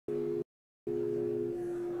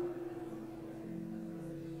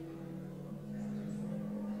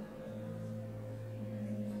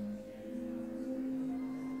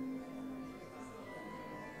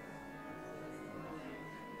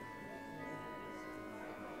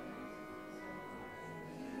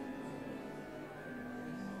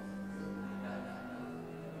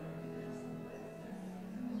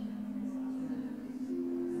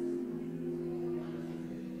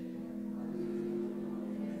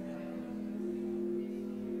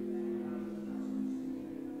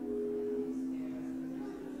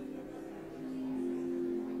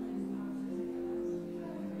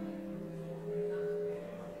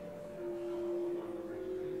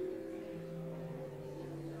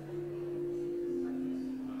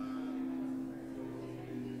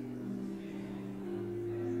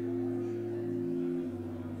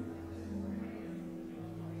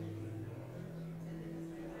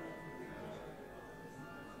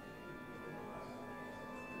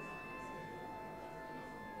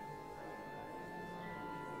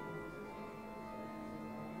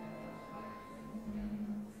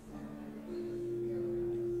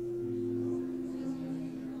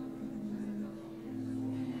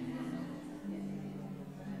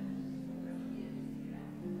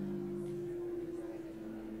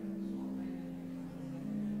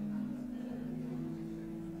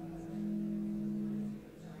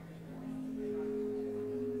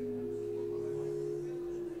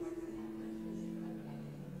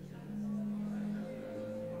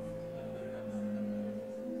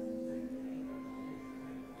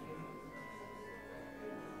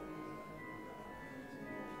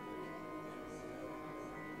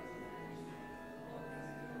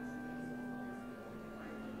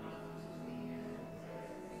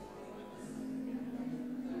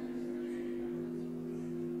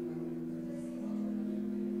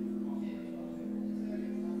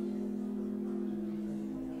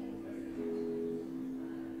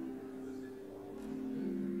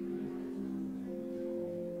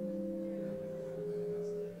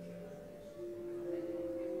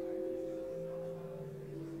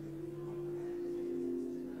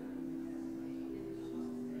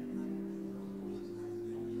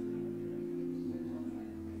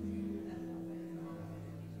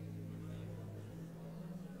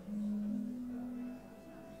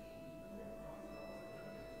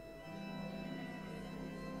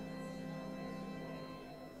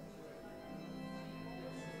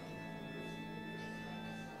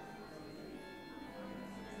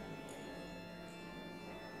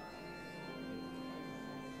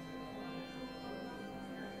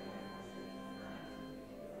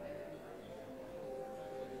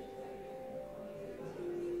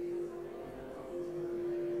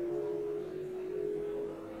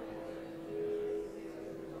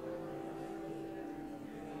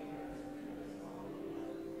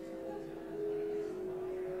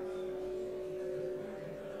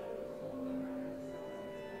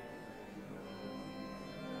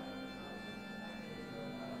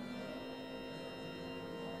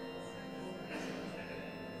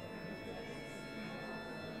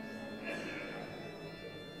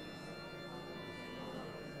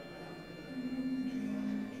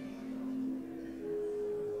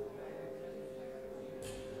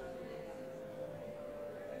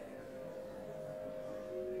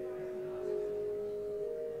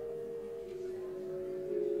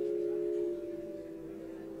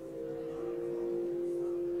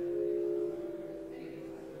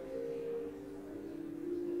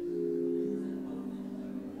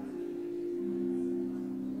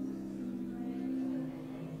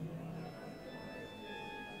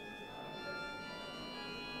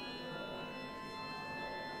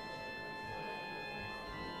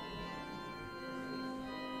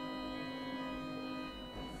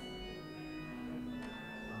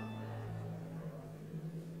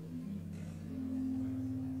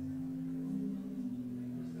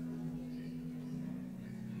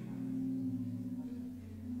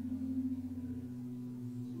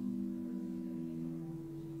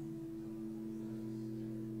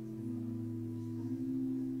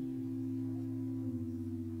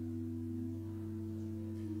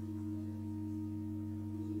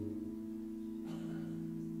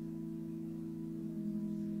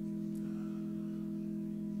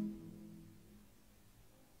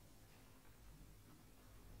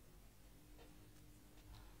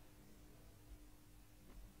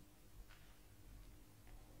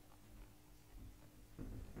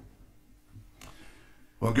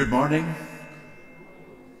Well, good morning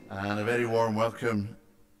and a very warm welcome.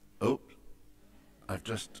 Oh, I've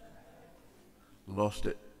just lost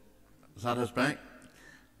it. Is that us back?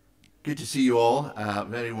 Good to see you all.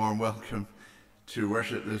 Very warm welcome to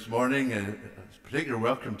worship this morning. A particular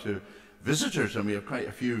welcome to visitors, and we have quite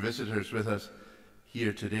a few visitors with us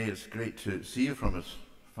here today. It's great to see you from as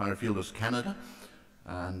far afield as Canada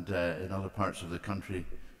and in other parts of the country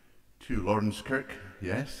too. Lawrencekirk,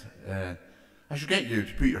 yes. I should get you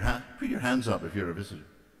to put your hands up if you're a visitor.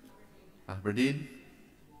 Aberdeen,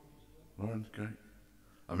 Lawrencekirk,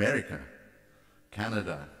 America,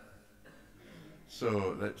 Canada.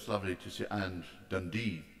 So that's lovely to see, and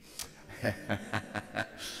Dundee.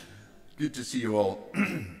 Good to see you all.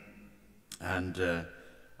 And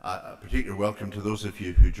a particular welcome to those of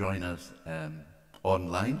you who join us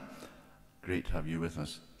online. Great to have you with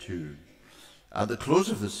us too. At the close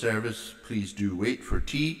of the service, please do wait for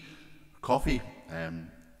tea, coffee.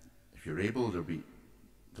 If you're able, they'll be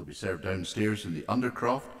served downstairs in the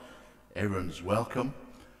undercroft. Everyone's welcome.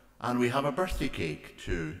 And we have a birthday cake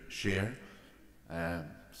to share.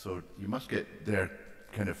 So you must get there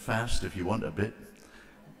kind of fast if you want a bit.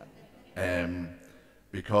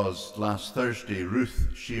 Because last Thursday, Ruth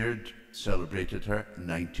Sheard celebrated her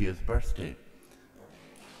 90th birthday.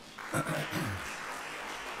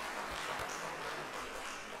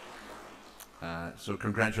 So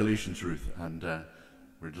congratulations, Ruth, and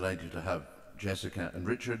we're delighted to have Jessica and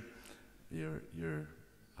Richard, your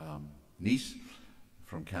niece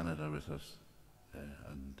from Canada, with us,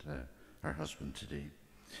 and her husband today.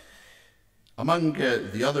 Among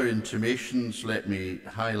the other intimations, let me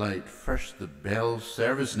highlight first the bells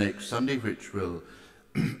service next Sunday, which will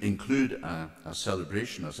include a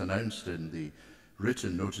celebration as announced in the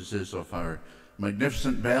written notices of our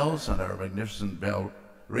magnificent bells and our magnificent bell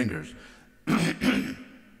ringers.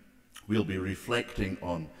 We'll be reflecting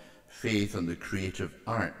on faith and the creative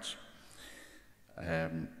arts.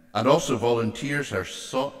 And also volunteers are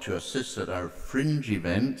sought to assist at our fringe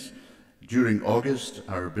events. During August,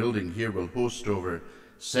 our building here will host over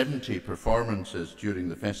 70 performances during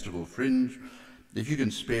the Festival Fringe. If you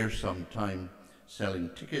can spare some time selling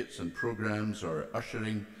tickets and programs or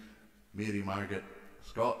ushering, Mary Margaret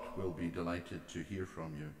Scott will be delighted to hear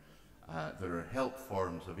from you. There are help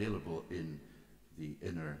forms available in the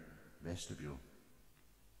inner vestibule.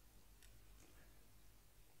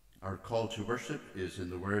 Our call to worship is in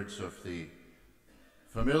the words of the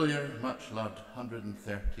familiar, much-loved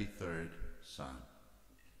 133rd Psalm.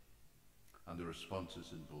 And the response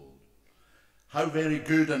is in bold. How very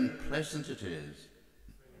good and pleasant it is.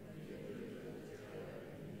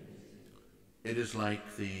 It is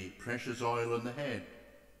like the precious oil on the head.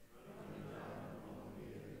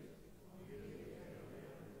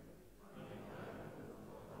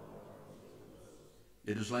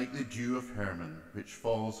 It is like the dew of Hermon, which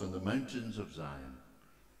falls on the mountains of Zion.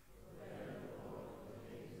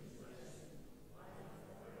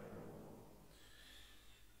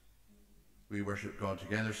 We worship God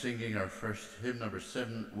together, singing our first hymn, number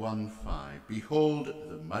 715, Behold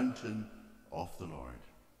the Mountain of the Lord.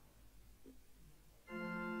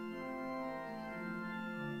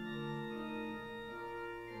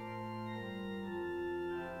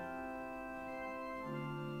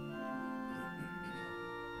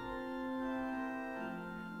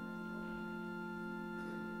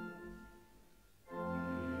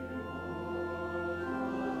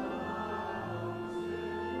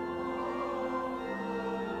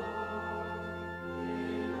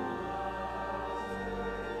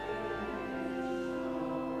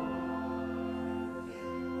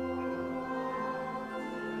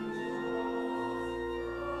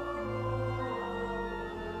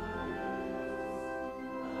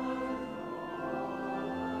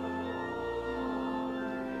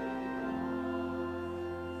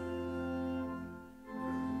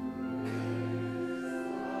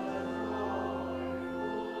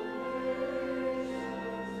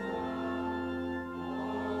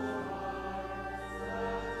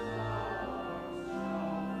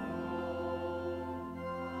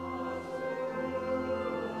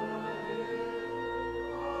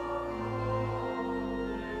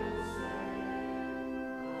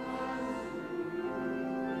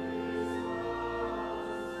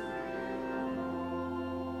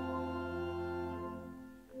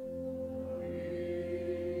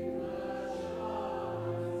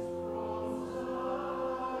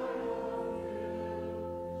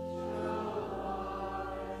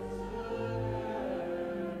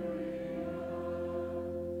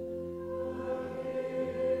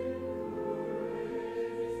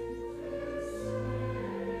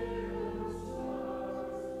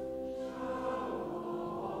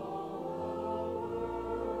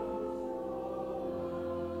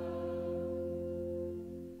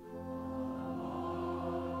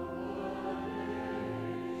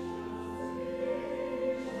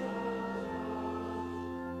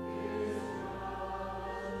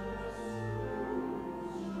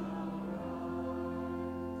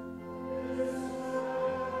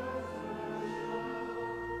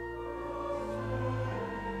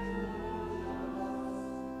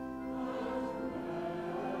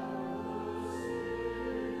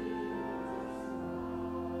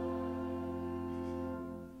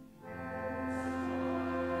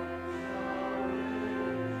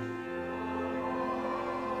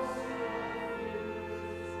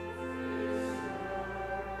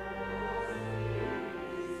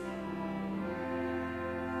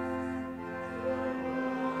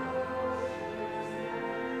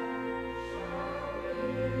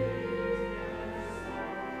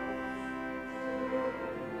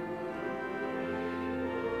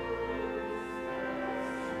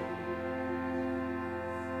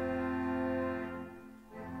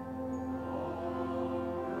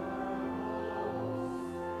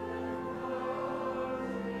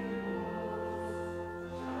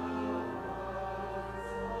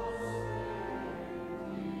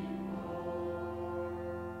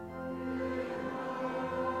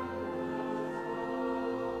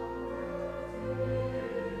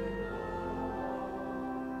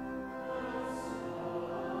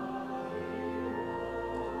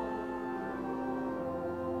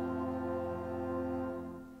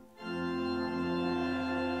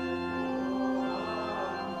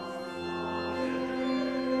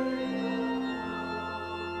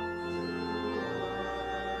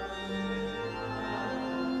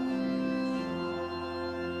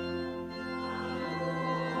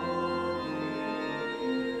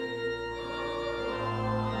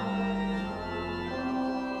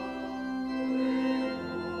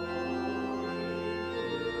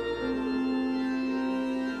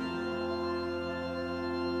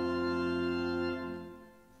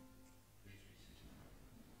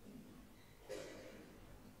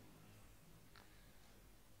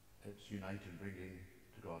 unite in bringing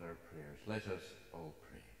to God our prayers. Let us all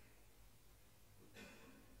pray.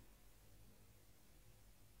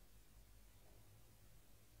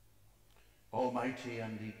 Almighty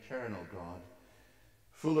and eternal God,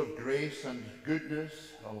 full of grace and goodness,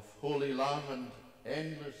 of holy love and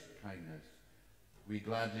endless kindness, we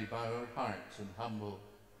gladly bow our hearts in humble,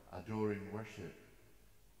 adoring worship.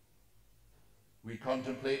 We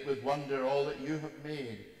contemplate with wonder all that you have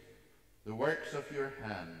made, the works of your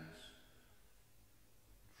hands,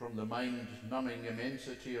 from the mind-numbing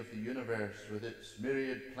immensity of the universe with its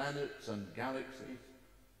myriad planets and galaxies,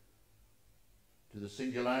 to the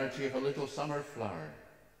singularity of a little summer flower.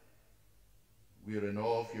 We are in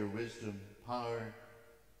awe of your wisdom, power,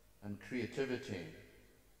 and creativity.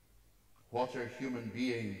 What are human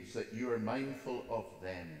beings that you are mindful of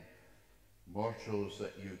them, mortals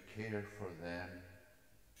that you care for them?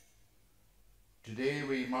 Today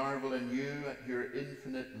we marvel anew at your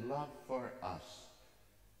infinite love for us,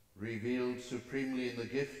 revealed supremely in the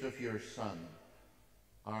gift of your Son,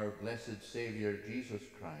 our blessed Saviour, Jesus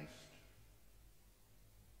Christ.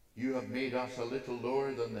 You have made us a little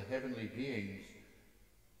lower than the heavenly beings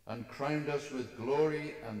and crowned us with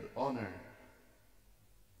glory and honour.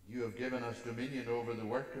 You have given us dominion over the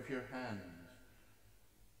work of your hands,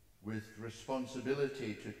 with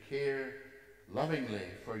responsibility to care lovingly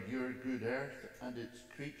for your good earth and its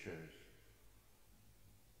creatures.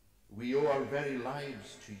 We owe our very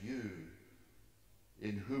lives to you,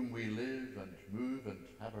 in whom we live and move and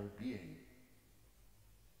have our being.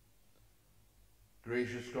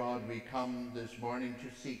 Gracious God, we come this morning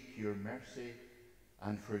to seek your mercy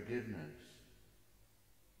and forgiveness.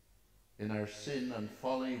 In our sin and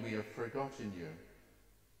folly, we have forgotten you,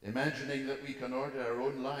 imagining that we can order our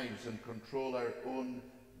own lives and control our own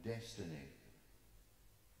destiny.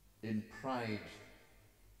 In pride,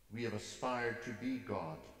 we have aspired to be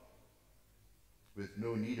God, with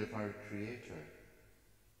no need of our Creator.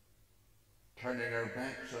 Turning our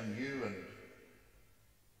backs on you and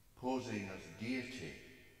posing as deity,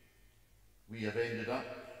 we have ended up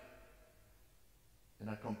in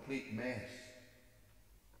a complete mess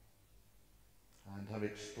and have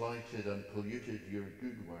exploited and polluted your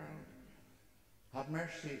good world. Have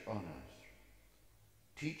mercy on us.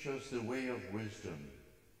 Teach us the way of wisdom,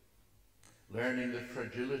 learning the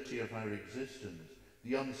fragility of our existence,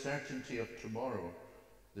 the uncertainty of tomorrow,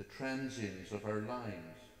 the transience of our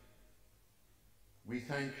lives. We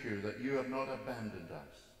thank you that you have not abandoned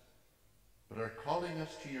us, but are calling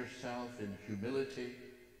us to yourself in humility,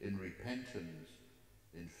 in repentance,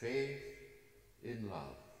 in faith, in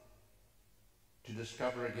love, to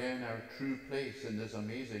discover again our true place in this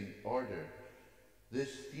amazing order, this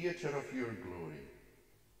theatre of your glory,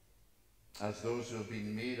 as those who have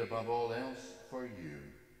been made above all else for you,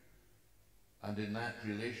 and in that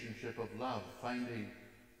relationship of love, finding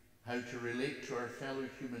how to relate to our fellow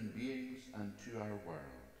human beings and to our world.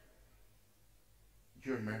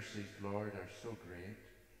 Your mercies, Lord, are so great.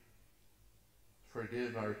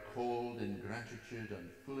 Forgive our cold ingratitude and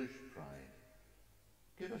foolish pride.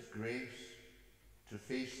 Give us grace to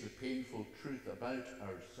face the painful truth about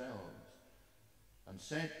ourselves and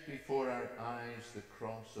set before our eyes the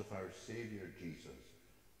cross of our Saviour Jesus,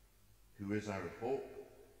 who is our hope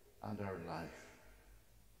and our life,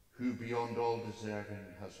 who beyond all deserving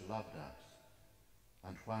has loved us,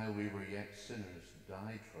 and while we were yet sinners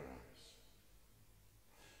died for us.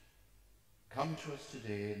 Come to us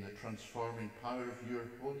today in the transforming power of your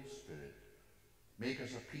Holy Spirit. Make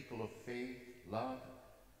us a people of faith, love,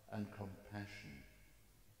 and compassion.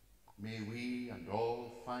 May we and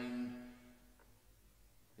all find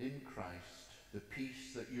in Christ the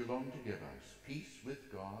peace that you long to give us, peace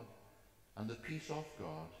with God and the peace of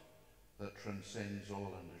God that transcends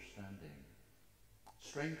all understanding.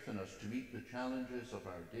 Strengthen us to meet the challenges of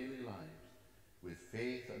our daily lives with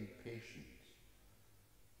faith and patience.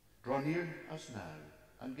 Draw near us now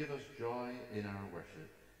and give us joy in our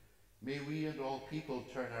worship. May we and all people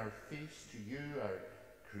turn our face to you, our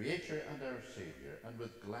Creator and our Saviour, and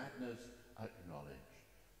with gladness acknowledge,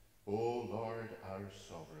 O Lord, our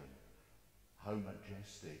Sovereign, how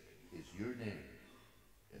majestic is your name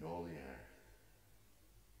in all the earth.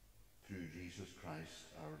 Through Jesus Christ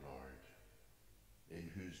our Lord, in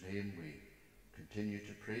whose name we continue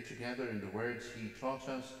to pray together in the words he taught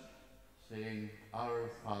us, saying, Our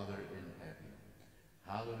Father in heaven,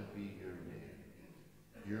 hallowed be your name.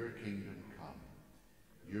 Your kingdom come.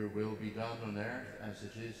 Your will be done on earth as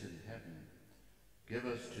it is in heaven. Give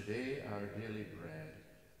us today our daily bread.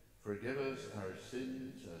 Forgive us our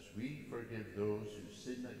sins as we forgive those who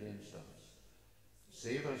sin against us.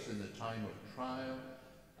 Save us in the time of trial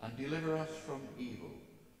and deliver us from evil.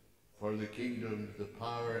 For the kingdom, the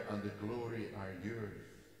power, and the glory are yours,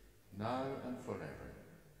 now and forever.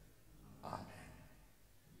 Amen.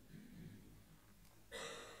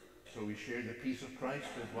 So we share the peace of Christ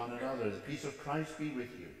with one another. The peace of Christ be with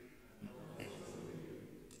you.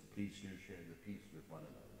 Please do share the peace with one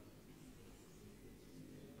another.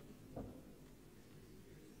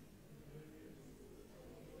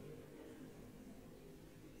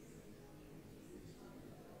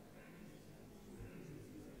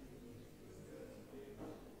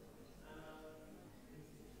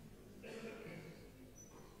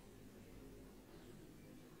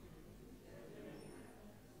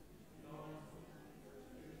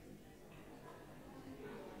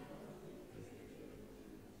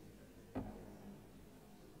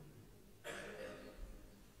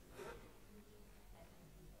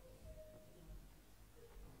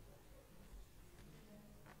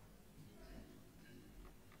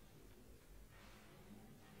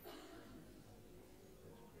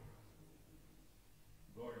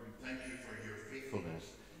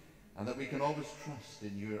 And that we can always trust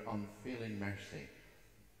in your unfailing mercy.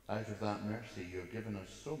 Out of that mercy you have given us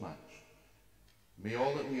so much. May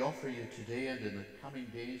all that we offer you today and in the coming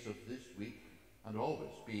days of this week and always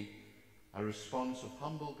be a response of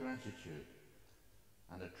humble gratitude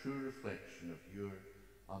and a true reflection of your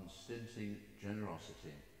unstinting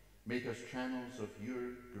generosity. Make us channels of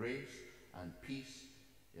your grace and peace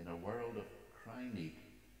in a world of crying need,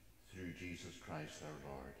 through Jesus Christ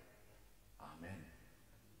our Lord. Amen.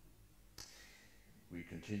 We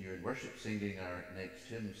continue in worship singing our next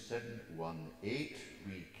hymn, 718,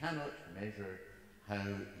 We Cannot Measure How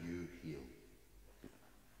You Heal.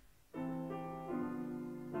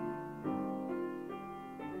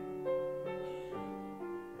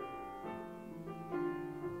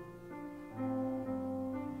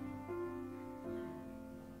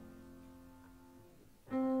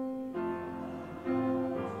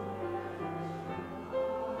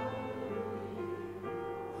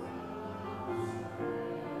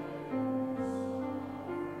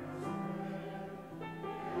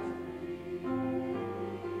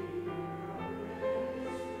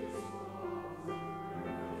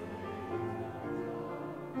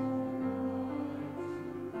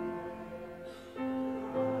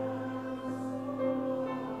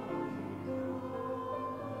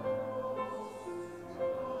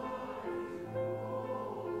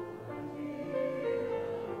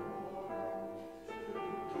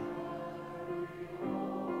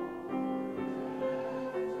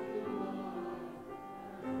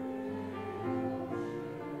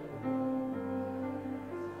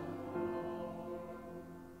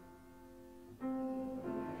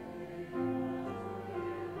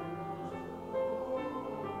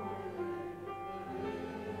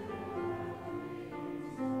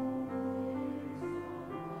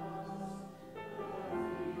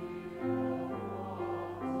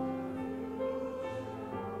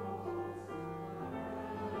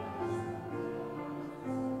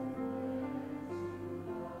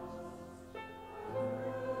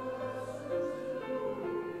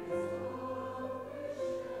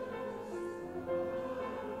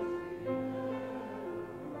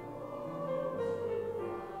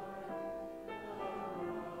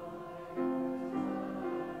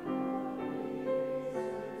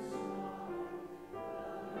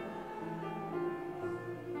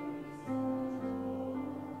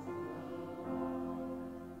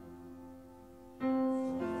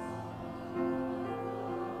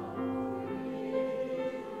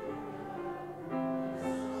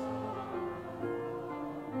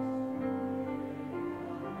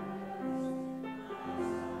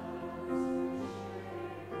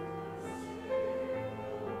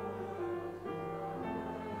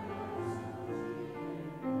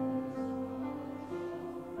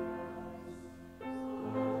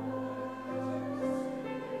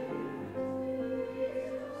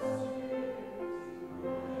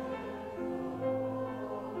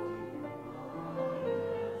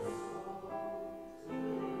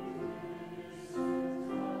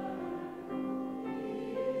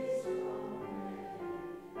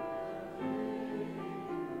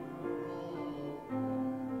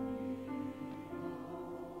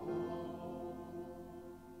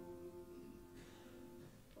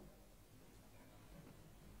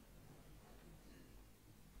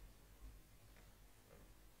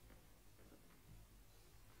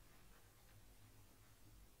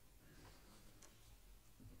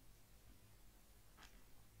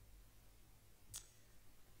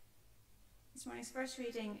 This morning's first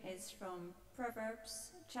reading is from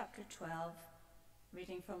Proverbs chapter 12,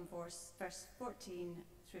 reading from verse 14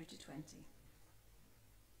 through to 20.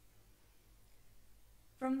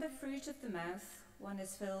 From the fruit of the mouth one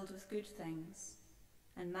is filled with good things,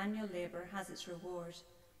 and manual labour has its reward.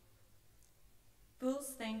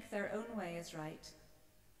 Fools think their own way is right,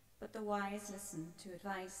 but the wise listen to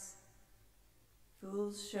advice.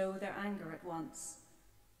 Fools show their anger at once,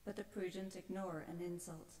 but the prudent ignore an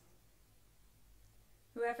insult.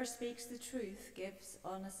 Whoever speaks the truth gives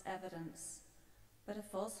honest evidence, but a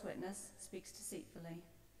false witness speaks deceitfully.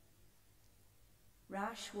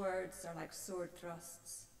 Rash words are like sword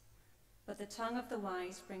thrusts, but the tongue of the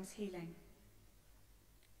wise brings healing.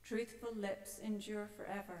 Truthful lips endure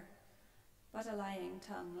forever, but a lying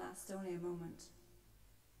tongue lasts only a moment.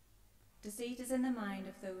 Deceit is in the mind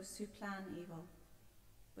of those who plan evil,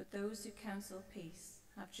 but those who counsel peace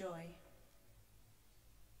have joy.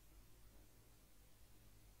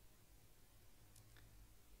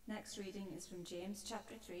 Next reading is from James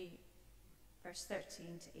chapter 3, verse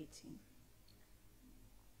 13 to 18.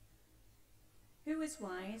 Who is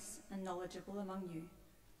wise and knowledgeable among you?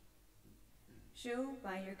 Show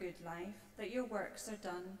by your good life that your works are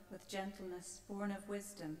done with gentleness born of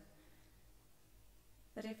wisdom.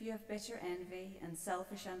 But if you have bitter envy and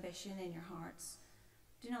selfish ambition in your hearts,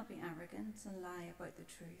 do not be arrogant and lie about the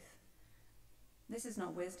truth. This is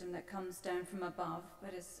not wisdom that comes down from above,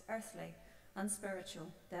 but is earthly,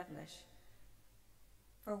 unspiritual, devilish.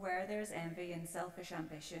 For where there is envy and selfish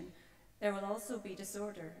ambition, there will also be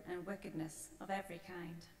disorder and wickedness of every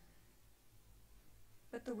kind.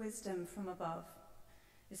 But the wisdom from above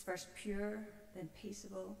is first pure, then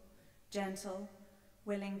peaceable, gentle,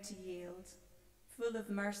 willing to yield, full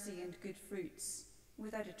of mercy and good fruits,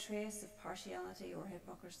 without a trace of partiality or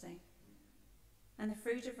hypocrisy. And the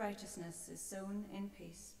fruit of righteousness is sown in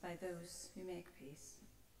peace by those who make peace.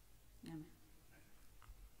 Amen.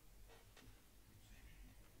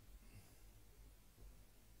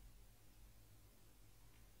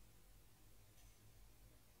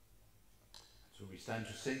 So we stand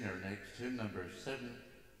to sing our next hymn, number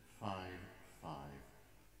 755,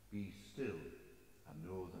 Be Still and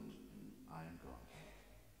Know That I Am God.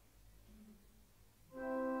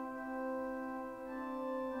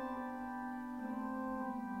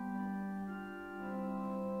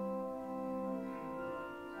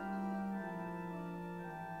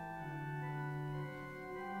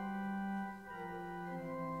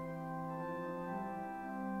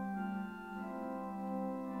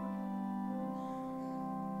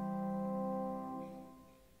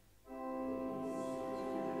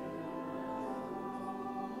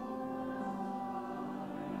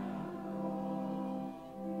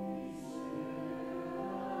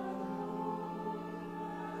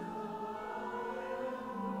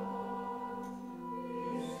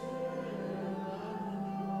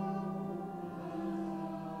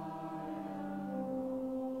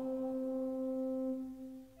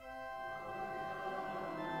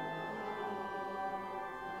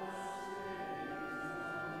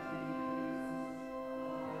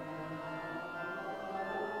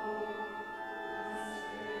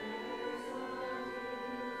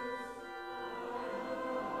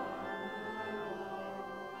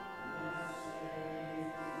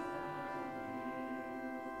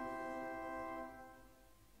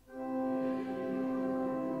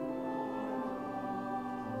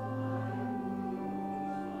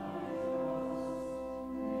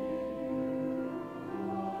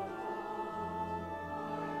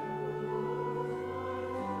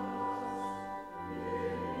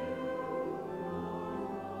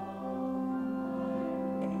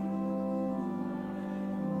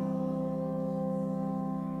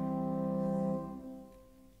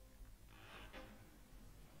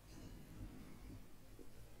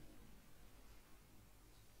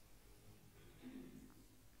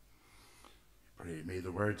 May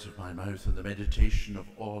the words of my mouth and the meditation of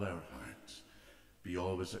all our hearts be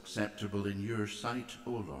always acceptable in your sight,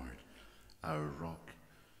 O Lord, our rock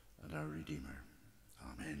and our Redeemer.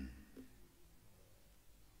 Amen.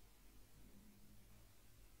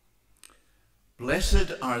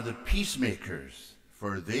 Blessed are the peacemakers,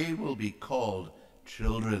 for they will be called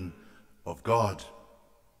children of God.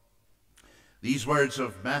 These words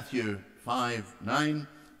of Matthew 5:9,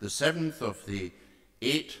 the seventh of the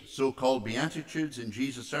 8 so-called Beatitudes in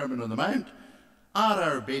Jesus' Sermon on the Mount, are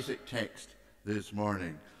our basic text this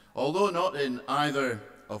morning. Although not in either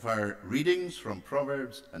of our readings from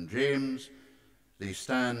Proverbs and James, they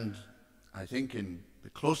stand, I think, in the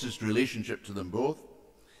closest relationship to them both.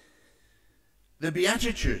 The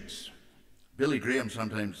Beatitudes, Billy Graham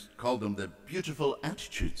sometimes called them the beautiful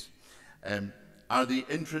attitudes, are the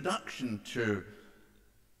introduction to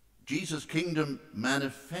Jesus' Kingdom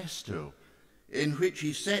Manifesto, in which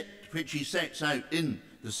he sets out in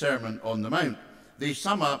the Sermon on the Mount They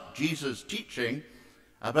sum up Jesus' teaching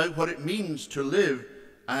about what it means to live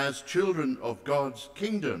as children of God's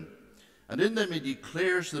kingdom. And in them he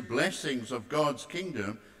declares the blessings of God's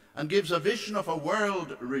kingdom and gives a vision of a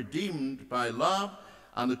world redeemed by love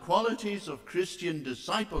and the qualities of Christian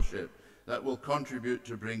discipleship that will contribute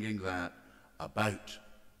to bringing that about.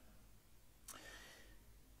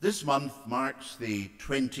 This month marks the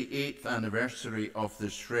 28th anniversary of the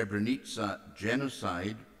Srebrenica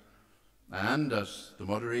genocide, and as the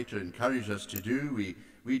moderator encouraged us to do,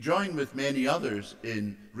 we join with many others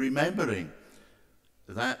in remembering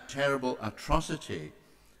that terrible atrocity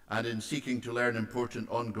and in seeking to learn important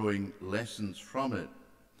ongoing lessons from it.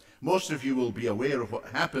 Most of you will be aware of what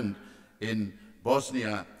happened in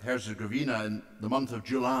Bosnia-Herzegovina in the month of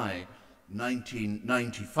July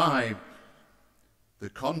 1995. The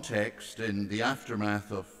context in the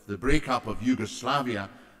aftermath of the breakup of Yugoslavia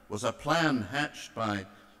was a plan hatched by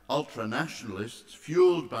ultra-nationalists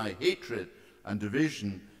fueled by hatred and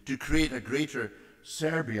division to create a greater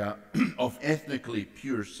Serbia of ethnically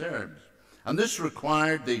pure Serbs. And this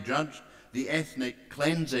required, they judged, the ethnic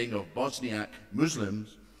cleansing of Bosniak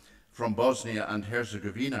Muslims from Bosnia and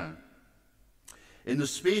Herzegovina. In the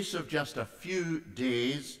space of just a few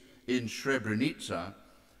days in Srebrenica,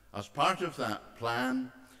 as part of that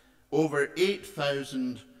plan, over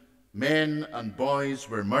 8,000 men and boys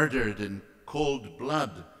were murdered in cold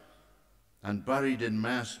blood and buried in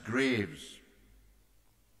mass graves.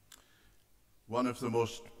 One of the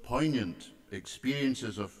most poignant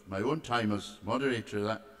experiences of my own time as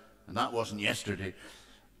moderator, and that wasn't yesterday,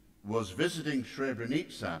 was visiting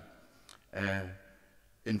Srebrenica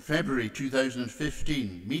in February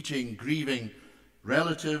 2015, meeting grieving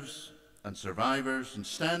relatives and survivors and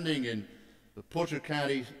standing in the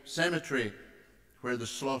Potokari cemetery where the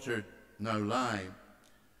slaughtered now lie.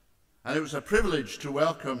 And it was a privilege to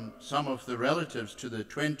welcome some of the relatives to the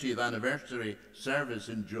 20th anniversary service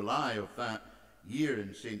in July of that year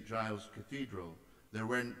in St. Giles Cathedral. There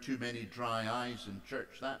weren't too many dry eyes in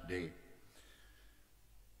church that day.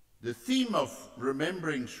 The theme of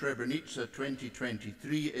Remembering Srebrenica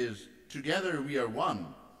 2023 is Together We Are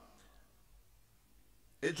One.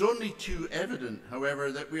 It's only too evident,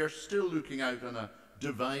 however, that we are still looking out on a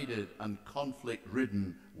divided and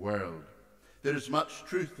conflict-ridden world. There is much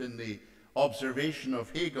truth in the observation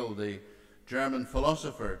of Hegel, the German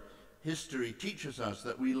philosopher. History teaches us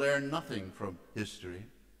that we learn nothing from history.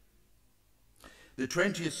 The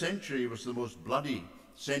 20th century was the most bloody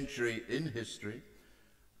century in history.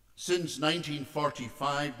 Since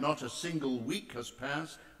 1945, not a single week has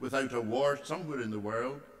passed without a war somewhere in the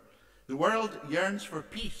world. The world yearns for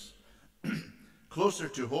peace. Closer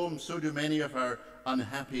to home, so do many of our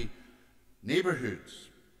unhappy neighborhoods.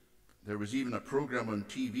 There was even a program on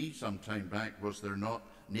TV some time back, was there not,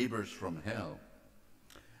 Neighbors from Hell.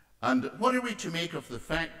 And what are we to make of the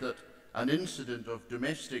fact that an incident of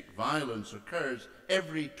domestic violence occurs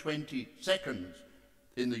every 20 seconds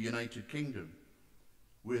in the United Kingdom,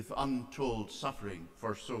 with untold suffering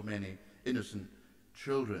for so many innocent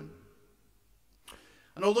children?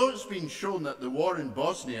 And although it's been shown that the war in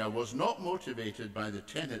Bosnia was not motivated by the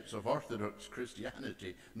tenets of Orthodox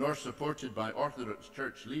Christianity, nor supported by Orthodox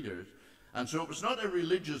church leaders, and so it was not a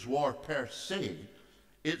religious war per se,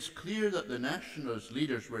 it's clear that the nationalist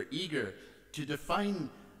leaders were eager to define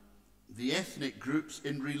the ethnic groups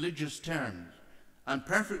in religious terms, and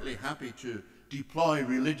perfectly happy to deploy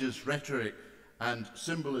religious rhetoric and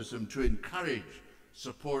symbolism to encourage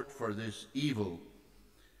support for this evil.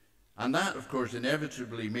 And that, of course,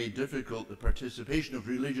 inevitably made difficult the participation of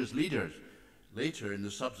religious leaders later in the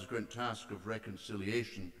subsequent task of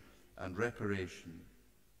reconciliation and reparation.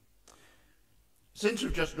 Since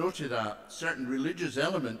we've just noted a certain religious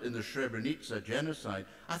element in the Srebrenica genocide,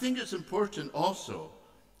 I think it's important also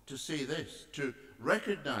to say this, to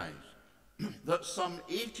recognize that some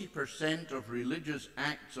 80% of religious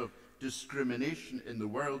acts of discrimination in the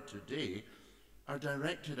world today are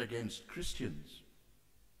directed against Christians.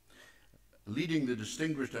 Leading the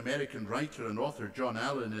distinguished American writer and author John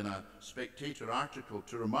Allen in a Spectator article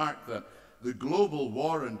to remark that the global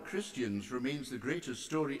war on Christians remains the greatest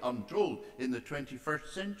story untold in the 21st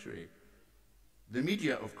century. The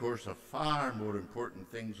media, of course, have far more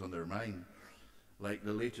important things on their mind, like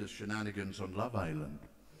the latest shenanigans on Love Island.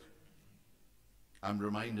 I'm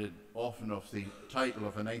reminded often of the title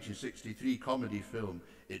of a 1963 comedy film,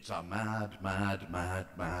 It's a Mad, Mad, Mad,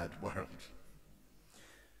 Mad World.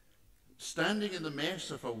 Standing in the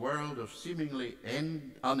mess of a world of seemingly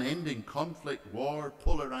unending conflict, war,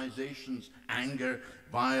 polarizations, anger,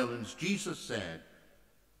 violence, Jesus said,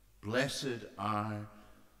 "Blessed are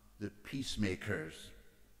the peacemakers."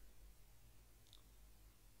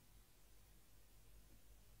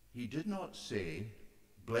 he did not say,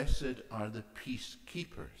 "Blessed are the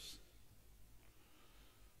peacekeepers."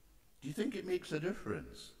 Do you think it makes a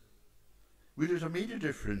difference? Would it have made a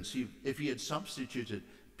difference if he had substituted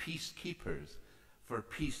peacekeepers for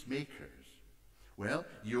peacemakers? Well,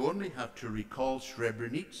 you only have to recall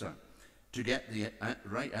Srebrenica to get the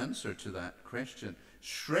right answer to that question.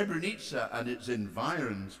 Srebrenica and its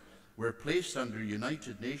environs were placed under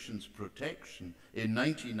United Nations protection in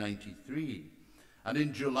 1993. And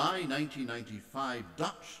in July 1995,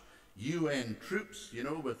 Dutch UN troops,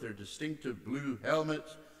 with their distinctive blue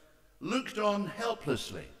helmets, looked on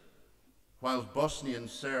helplessly while Bosnian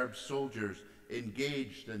Serb soldiers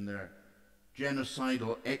engaged in their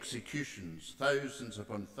genocidal executions, thousands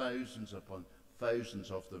upon thousands upon thousands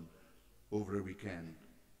of them over a weekend.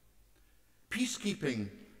 Peacekeeping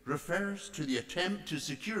refers to the attempt to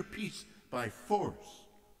secure peace by force.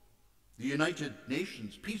 The United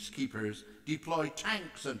Nations peacekeepers deploy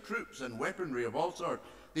tanks and troops and weaponry of all sorts.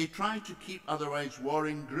 They try to keep otherwise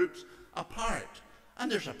warring groups apart,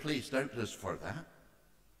 and there's a place doubtless for that.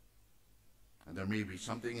 And there may be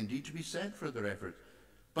something indeed to be said for their efforts.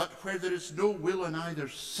 But where there is no will on either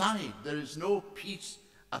side, there is no peace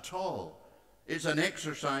at all. It's an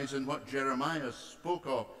exercise in what Jeremiah spoke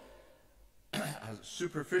of as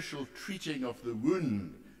superficial treating of the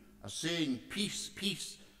wound, as saying peace,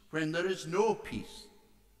 peace, when there is no peace.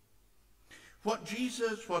 What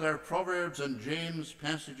our Proverbs and James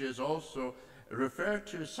passages also refer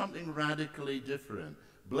to is something radically different.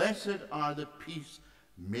 Blessed are the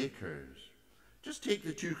peacemakers. Just take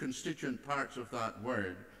the two constituent parts of that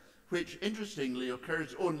word, which interestingly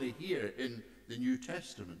occurs only here in the New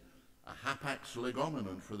Testament, a hapax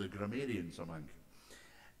legomenon for the grammarians among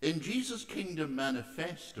you. In Jesus' Kingdom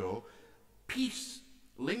Manifesto, peace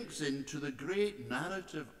links into the great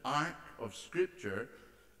narrative arc of Scripture,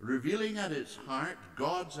 revealing at its heart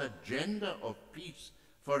God's agenda of peace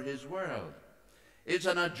for his world. It's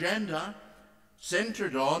an agenda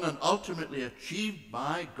centered on and ultimately achieved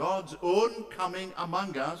by God's own coming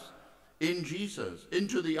among us in Jesus,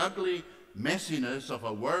 into the ugly messiness of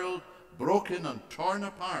a world broken and torn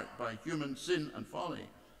apart by human sin and folly.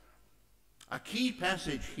 A key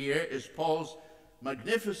passage here is Paul's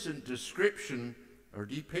magnificent description or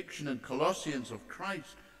depiction in Colossians of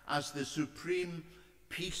Christ as the supreme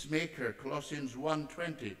peacemaker, Colossians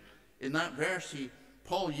 1:20. In that verse,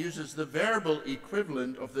 Paul uses the verbal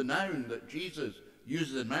equivalent of the noun that Jesus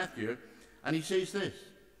uses in Matthew, and he says this: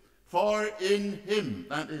 "For in him,"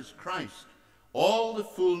 that is Christ, "all the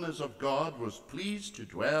fullness of God was pleased to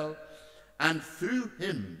dwell, and through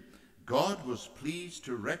him God was pleased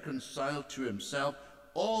to reconcile to himself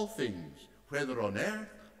all things, whether on earth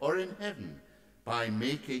or in heaven, by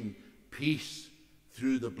making peace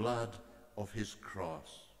through the blood of his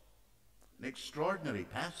cross." An extraordinary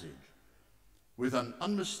passage with an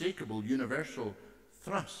unmistakable universal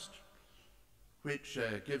thrust, which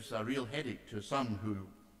gives a real headache to some who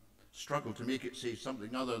struggle to make it say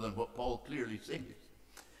something other than what Paul clearly says.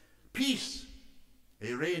 Peace,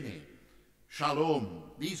 eirene,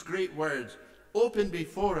 shalom, these great words open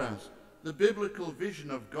before us the biblical vision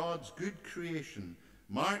of God's good creation,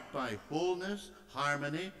 marked by wholeness,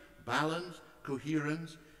 harmony, balance,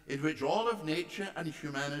 coherence, in which all of nature and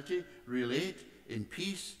humanity relate in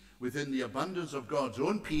peace within the abundance of God's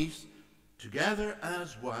own peace, together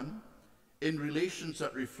as one, in relations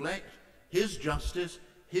that reflect his justice,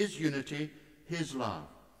 his unity, his love.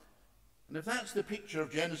 And if that's the picture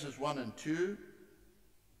of Genesis 1 and 2,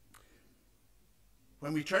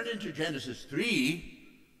 when we turn into Genesis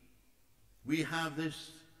 3, we have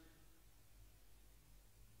this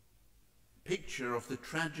picture of the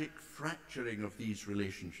tragic fracturing of these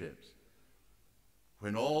relationships,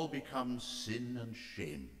 when all becomes sin and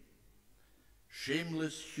shame.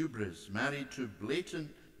 Shameless hubris married to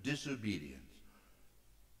blatant disobedience,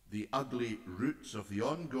 the ugly roots of the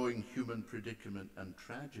ongoing human predicament and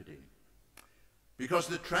tragedy. Because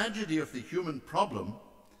the tragedy of the human problem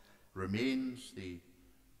remains the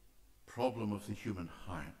problem of the human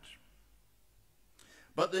heart.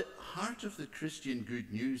 But the heart of the Christian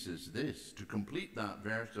good news is this, to complete that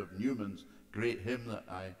verse of Newman's great hymn that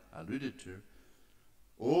I alluded to: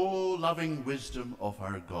 "O loving wisdom of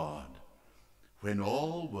our God, when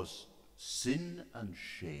all was sin and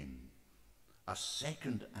shame, a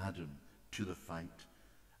second Adam to the fight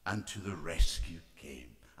and to the rescue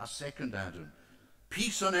came." A second Adam.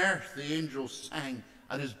 Peace on earth, the angels sang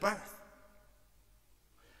at his birth.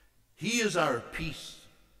 He is our peace,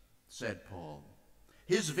 said Paul.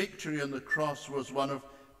 His victory on the cross was one of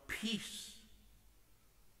peace.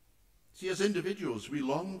 See, as individuals, we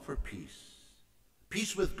long for peace.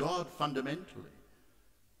 Peace with God fundamentally.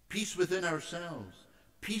 peace within ourselves,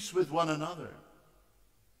 peace with one another,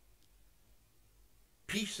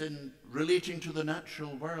 peace in relating to the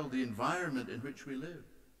natural world, the environment in which we live.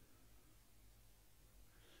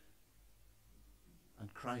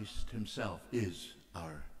 And Christ himself is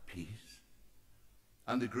our peace.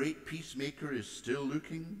 And the great peacemaker is still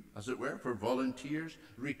looking, as it were, for volunteers,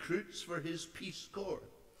 recruits for his Peace Corps.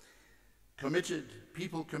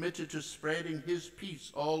 People committed to spreading his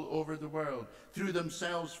peace all over the world, through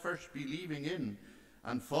themselves first believing in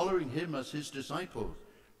and following him as his disciples,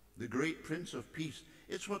 the great Prince of Peace.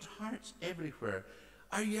 It's what hearts everywhere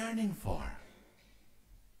are yearning for.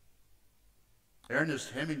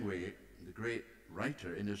 Ernest Hemingway, the great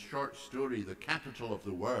writer, in his short story, The Capital of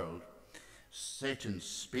the World, set in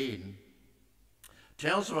Spain,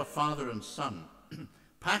 tells of a father and son.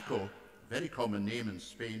 Paco, a very common name in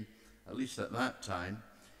Spain, at least at that time,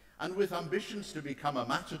 and with ambitions to become a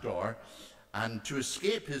matador and to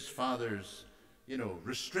escape his father's,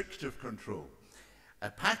 restrictive control.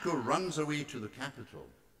 Paco runs away to the capital,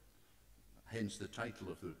 hence the title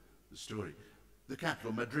of the story, the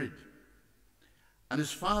capital, Madrid. And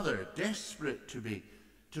his father, desperate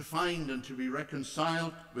to find and to be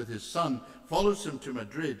reconciled with his son, follows him to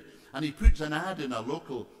Madrid, and he puts an ad in a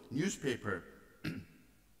local newspaper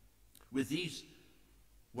with these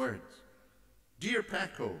words: "Dear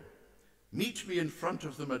Paco, meet me in front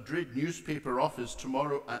of the Madrid newspaper office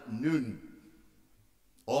tomorrow at noon.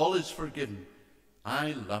 All is forgiven.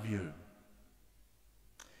 I love you."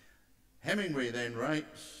 Hemingway then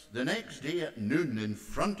writes, the next day at noon, in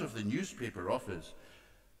front of the newspaper office,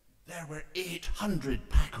 there were 800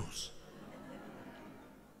 Pacos,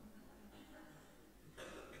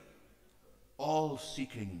 all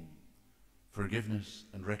seeking forgiveness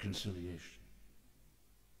and reconciliation.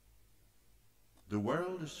 The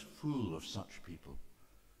world is full of such people,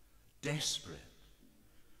 desperate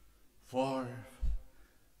for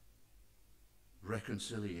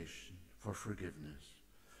reconciliation, for forgiveness.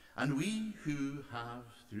 And we who have,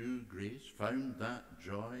 through grace, found that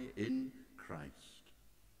joy in Christ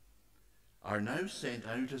are now sent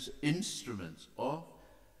out as instruments of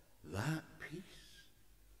that peace,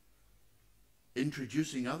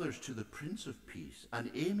 introducing others to the Prince of Peace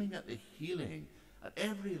and aiming at the healing at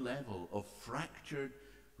every level of fractured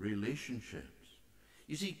relationships.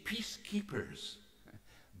 You see, peacekeepers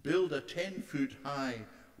build a 10-foot high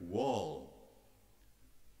wall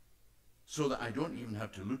so that I don't even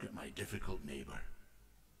have to look at my difficult neighbor,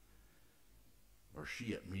 or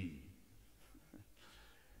she at me.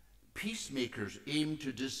 Peacemakers aim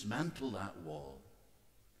to dismantle that wall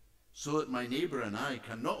so that my neighbor and I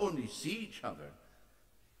can not only see each other,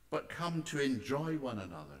 but come to enjoy one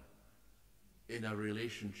another in a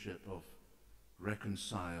relationship of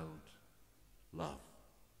reconciled love.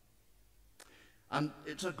 And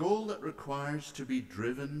it's a goal that requires to be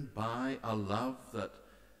driven by a love that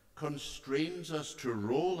constrains us to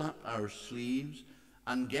roll up our sleeves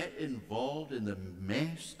and get involved in the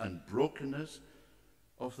mess and brokenness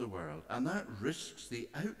of the world. And that risks the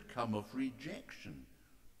outcome of rejection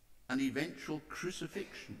and eventual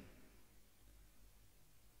crucifixion.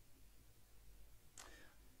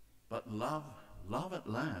 But love at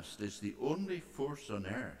last is the only force on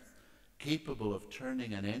earth capable of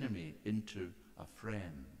turning an enemy into a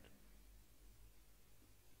friend.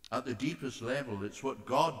 At the deepest level, it's what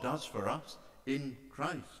God does for us in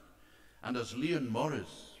Christ. And as Leon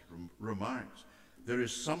Morris remarks, there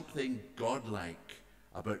is something godlike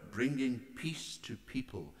about bringing peace to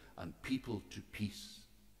people and people to peace.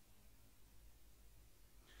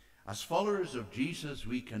 As followers of Jesus,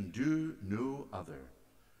 we can do no other.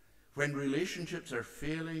 When relationships are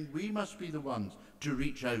failing, we must be the ones to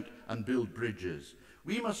reach out and build bridges.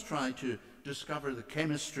 We must try to discover the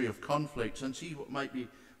chemistry of conflicts and see what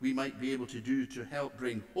we might be able to do to help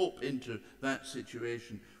bring hope into that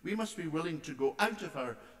situation. We must be willing to go out of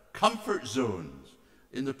our comfort zones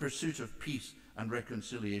in the pursuit of peace and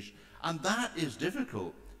reconciliation. And that is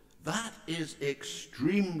difficult. That is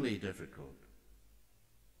extremely difficult.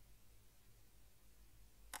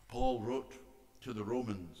 Paul wrote to the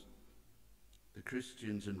Romans, the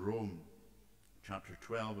Christians in Rome, chapter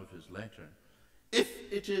 12 of his letter,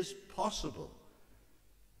 if it is possible,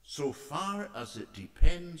 so far as it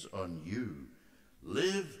depends on you,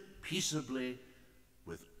 live peaceably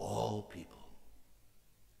with all people.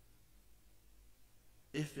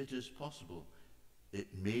 If it is possible, it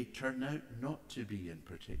may turn out not to be in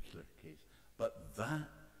particular case, but that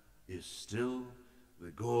is still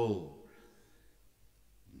the goal.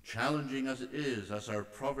 And challenging as it is, as our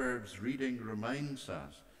Proverbs reading reminds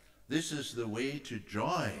us, this is the way to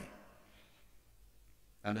joy.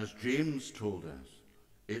 And as James told us,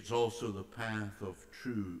 It's also the path of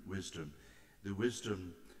true wisdom, the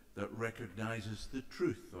wisdom that recognizes the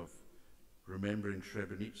truth of remembering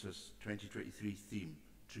Srebrenica's 2023 theme,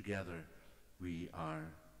 Together We Are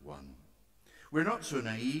One. We're not so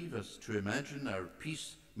naive as to imagine our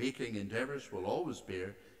peacemaking endeavours will always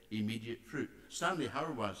bear immediate fruit. Stanley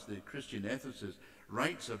Hauerwas, the Christian ethicist,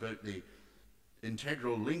 writes about the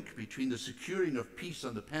integral link between the securing of peace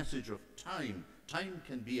and the passage of time. Time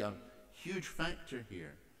can be a huge factor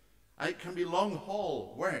here. It can be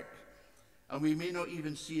long-haul work, and we may not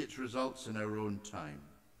even see its results in our own time.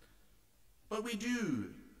 But we do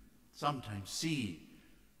sometimes see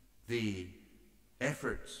the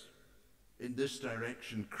efforts in this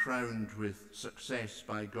direction crowned with success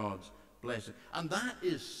by God's blessing. And that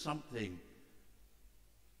is something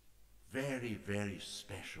very, very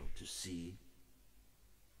special to see.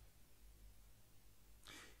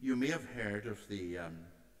 You may have heard of the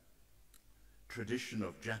tradition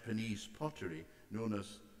of Japanese pottery known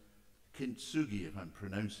as kintsugi, if I'm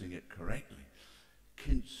pronouncing it correctly.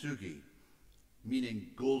 Kintsugi,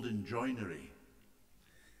 meaning golden joinery.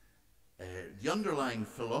 The underlying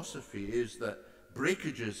philosophy is that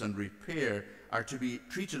breakages and repair are to be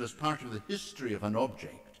treated as part of the history of an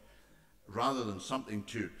object, rather than something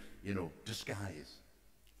to, disguise.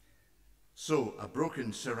 So a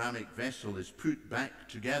broken ceramic vessel is put back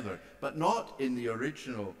together, but not in the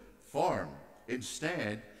original form.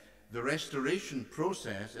 Instead, the restoration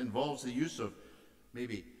process involves the use of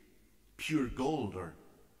maybe pure gold or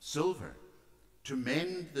silver to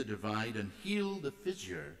mend the divide and heal the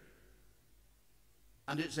fissure.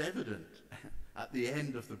 And it's evident at the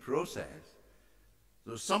end of the process.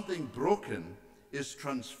 So something broken is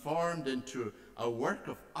transformed into a work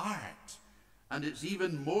of art, and it's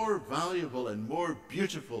even more valuable and more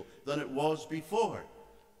beautiful than it was before.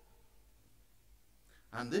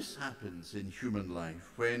 And this happens in human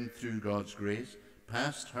life when, through God's grace,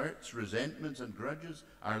 past hurts, resentments, and grudges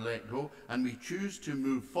are let go, and we choose to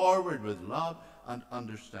move forward with love and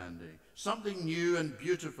understanding. Something new and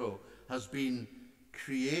beautiful has been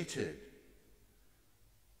created.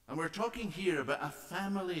 And we're talking here about a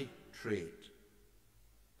family trait.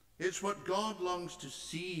 It's what God longs to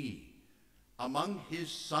see among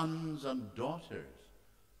his sons and daughters.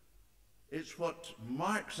 It's what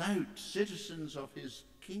marks out citizens of his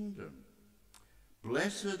kingdom.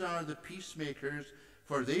 Blessed are the peacemakers,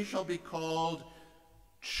 for they shall be called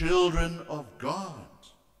children of God.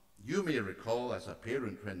 You may recall as a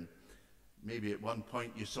parent when maybe at one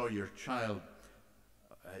point you saw your child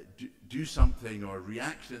do something or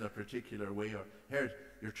react in a particular way, or heard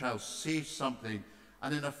your child say something,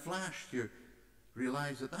 and in a flash you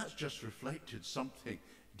realize that that's just reflected something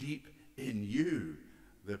deep in you,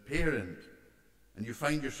 the parent, and you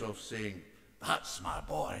find yourself saying, "That's my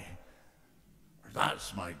boy," or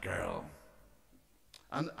 "That's my girl."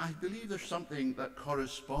 And I believe there's something that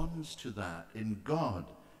corresponds to that in God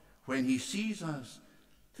when he sees us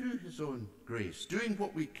through his own grace, doing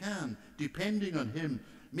what we can, depending on him,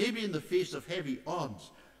 maybe in the face of heavy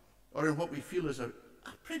odds, or in what we feel is a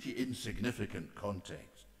pretty insignificant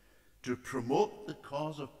context, to promote the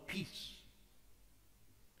cause of peace.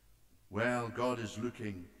 Well, God is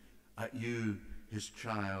looking at you, his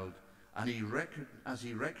child, and as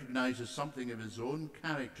he recognizes something of his own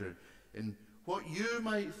character in what you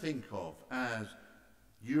might think of as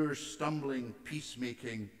your stumbling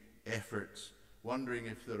peacemaking efforts, wondering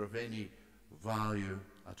if they're of any value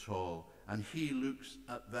at all. And he looks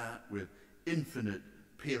at that with infinite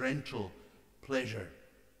parental pleasure.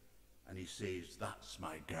 And he says, "That's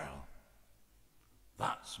my girl.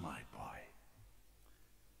 That's my boy.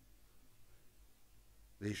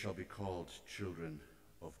 They shall be called children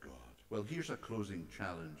of God." Well, here's a closing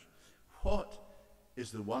challenge. What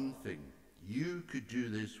is the one thing you could do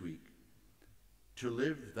this week to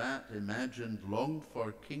live that imagined,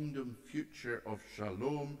 longed-for kingdom future of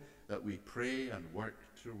shalom that we pray and work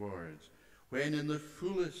towards, when in the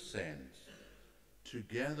fullest sense,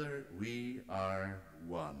 together we are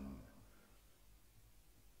one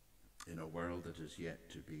in a world that is yet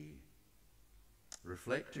to be?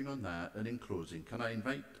 Reflecting on that, and in closing, can I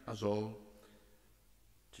invite us all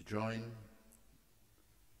to join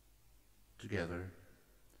together,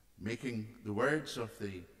 making the words of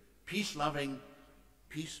the peace-loving,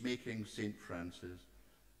 peacemaking St. Francis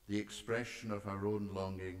the expression of our own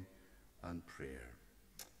longing and prayer.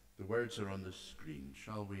 The words are on the screen.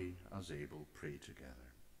 Shall we, as able, pray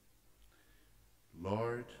together?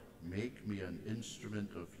 Lord, make me an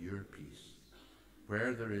instrument of your peace.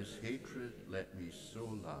 Where there is hatred, let me sow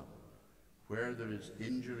love. Where there is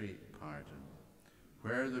injury, pardon.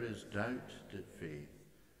 Where there is doubt, faith.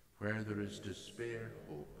 Where there is despair,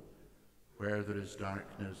 hope. Where there is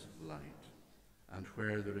darkness, light. And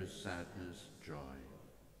where there is sadness, joy.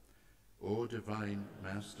 O divine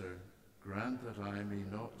Master, grant that I may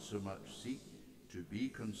not so much seek to be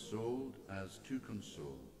consoled as to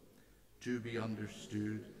console, to be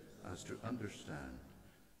understood as to understand,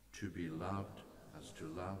 to be loved as to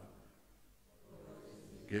love.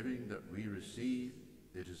 Giving that we receive,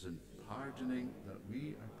 it is in pardoning that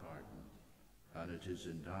we are pardoned, and it is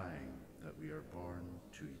in dying that we are born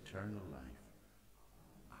to eternal life.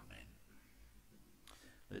 Amen.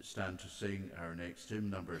 Let's stand to sing our next hymn,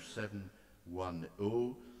 number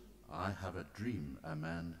 710, I Have a Dream, a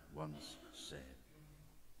Man Once Said.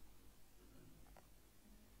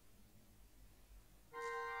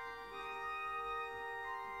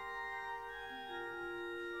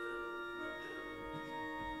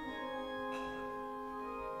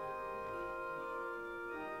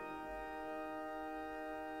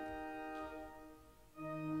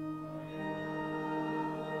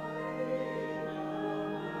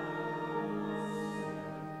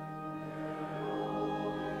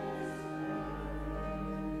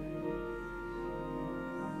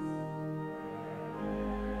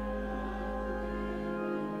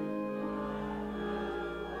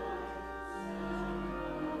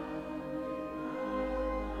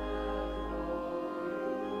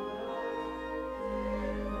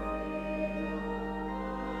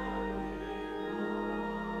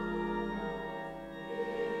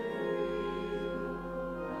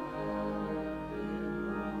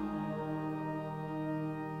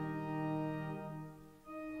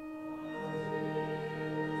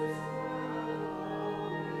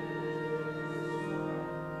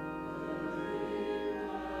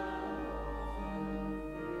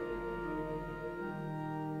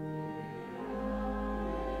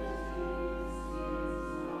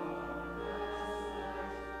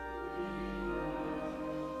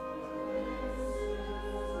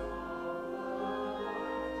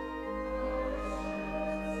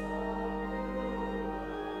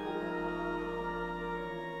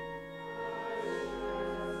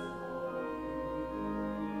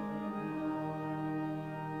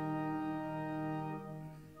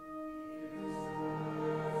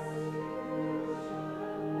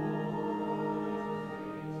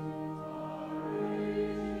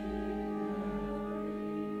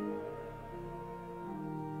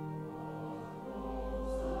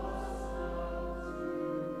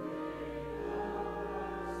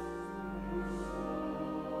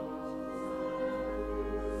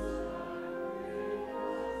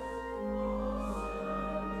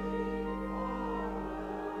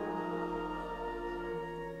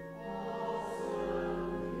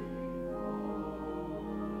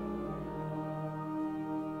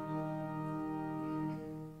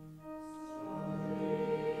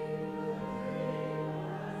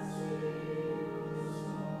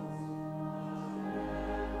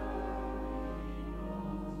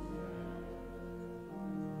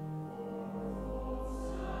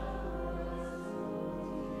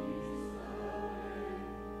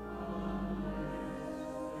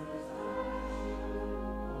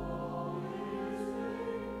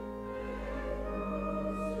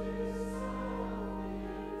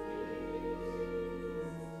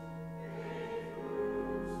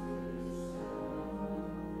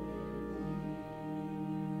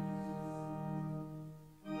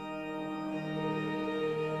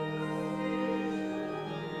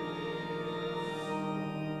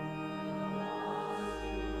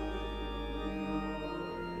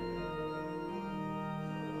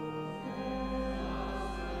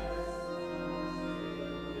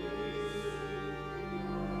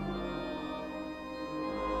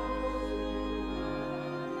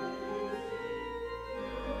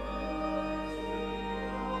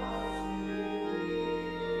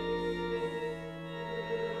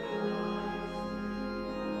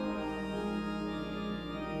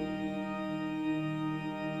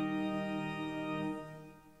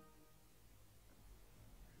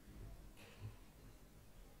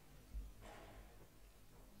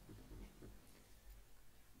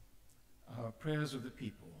 Prayers of the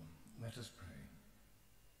people. Let us pray.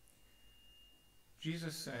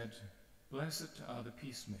 Jesus said, "Blessed are the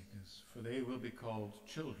peacemakers, for they will be called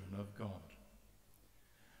children of God."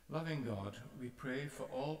 Loving God, we pray for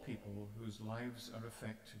all people whose lives are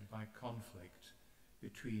affected by conflict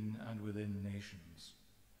between and within nations.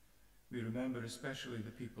 We remember especially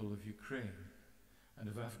the people of Ukraine and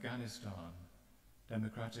of Afghanistan,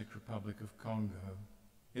 Democratic Republic of Congo,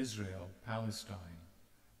 Israel, Palestine,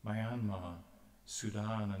 Myanmar,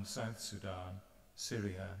 Sudan and South Sudan,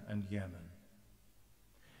 Syria and Yemen.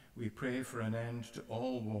 we pray for an end to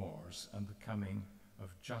all wars and the coming of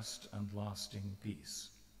just and lasting peace.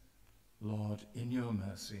 Lord, in your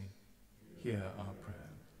mercy, hear our prayer.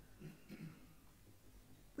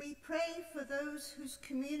 We pray for those whose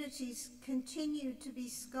communities continue to be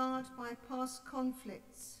scarred by past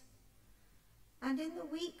conflicts. And in the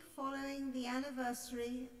week following the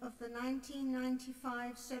anniversary of the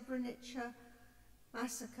 1995 Srebrenica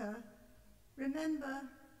massacre, remember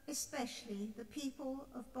especially the people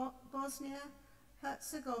of Bosnia,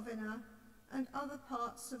 Herzegovina, and other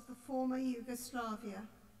parts of the former Yugoslavia.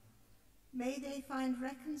 May they find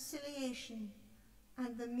reconciliation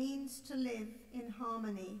and the means to live in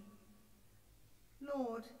harmony.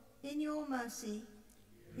 Lord, in your mercy,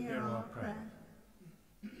 hear our prayer.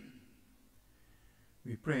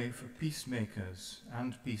 We pray for peacemakers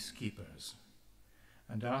and peacekeepers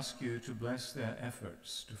and ask you to bless their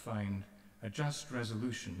efforts to find a just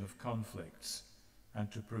resolution of conflicts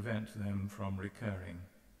and to prevent them from recurring.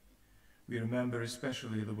 We remember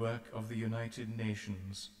especially the work of the United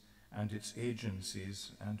Nations and its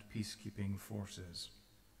agencies and peacekeeping forces.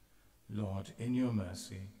 Lord, in your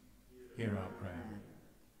mercy, hear our prayer.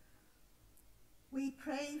 We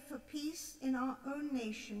pray for peace in our own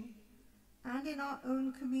nation and in our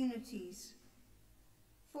own communities,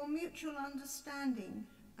 for mutual understanding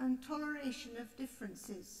and toleration of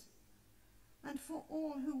differences, and for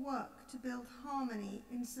all who work to build harmony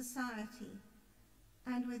in society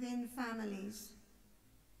and within families.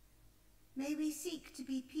 May we seek to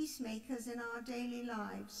be peacemakers in our daily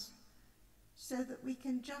lives, so that we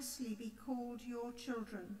can justly be called your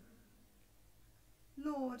children.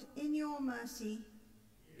 Lord, in your mercy,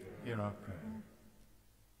 hear our prayer.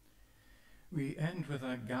 We end with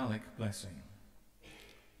a Gallic blessing.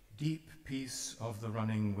 Deep peace of the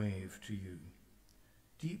running wave to you.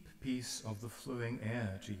 Deep peace of the flowing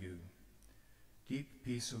air to you. Deep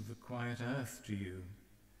peace of the quiet earth to you.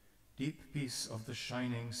 Deep peace of the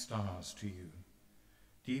shining stars to you.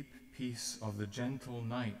 Deep peace of the gentle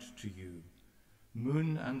night to you.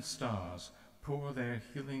 Moon and stars pour their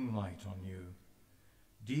healing light on you.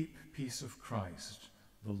 Deep peace of Christ,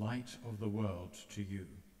 the light of the world to you.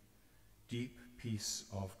 Deep peace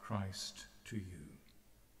of Christ to you.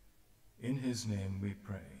 In his name we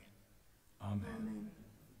pray. Amen. Amen.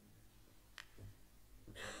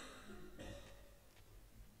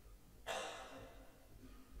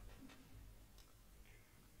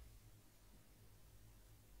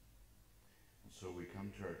 So we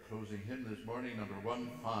come to our closing hymn this morning, number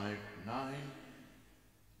 159.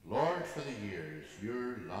 Lord, for the years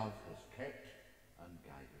your love has kept and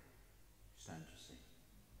guided. Stand to sing.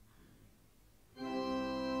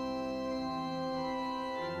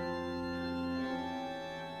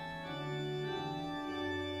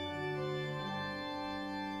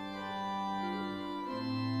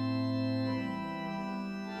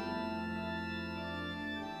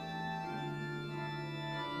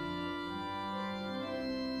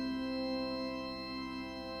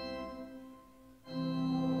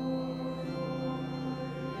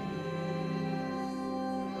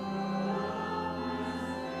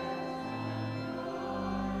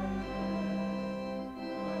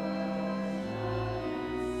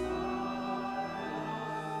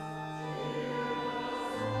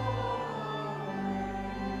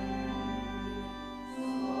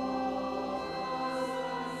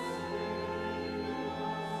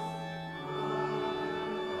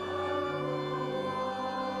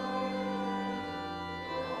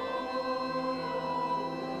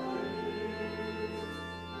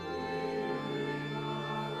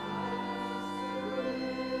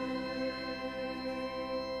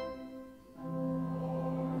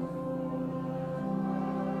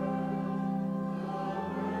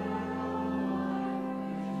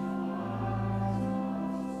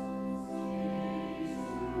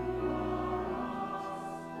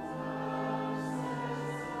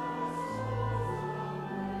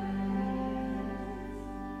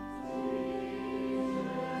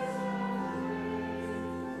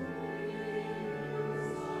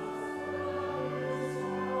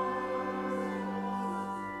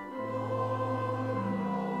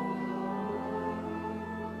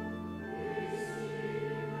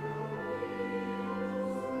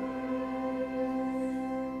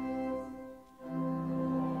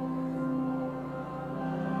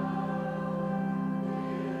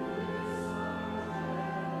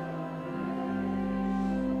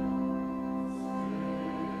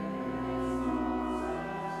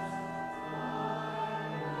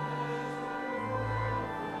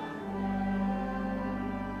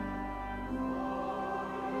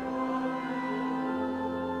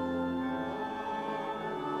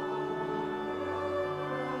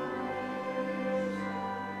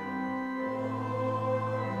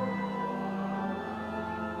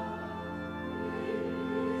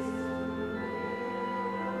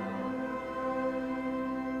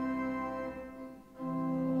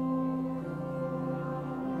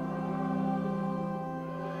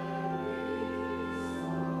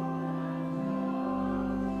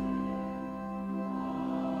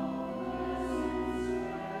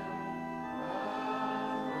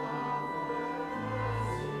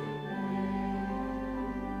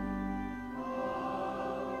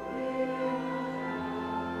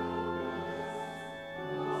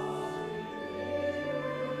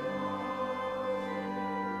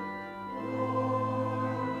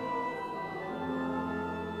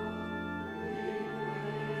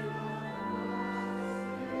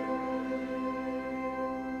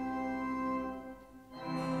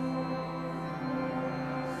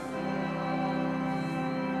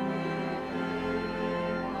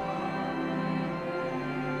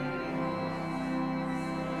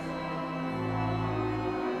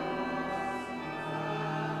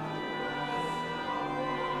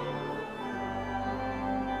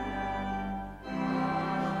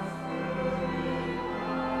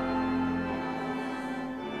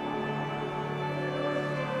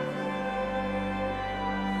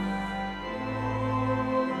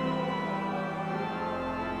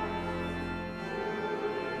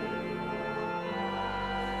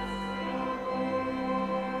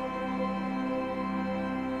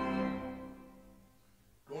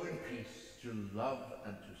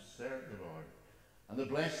 the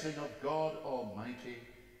blessing of God Almighty,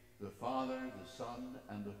 the Father, the Son,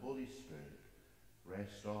 and the Holy Spirit,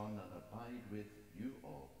 rest on and abide with you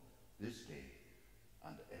all this day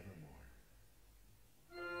and evermore.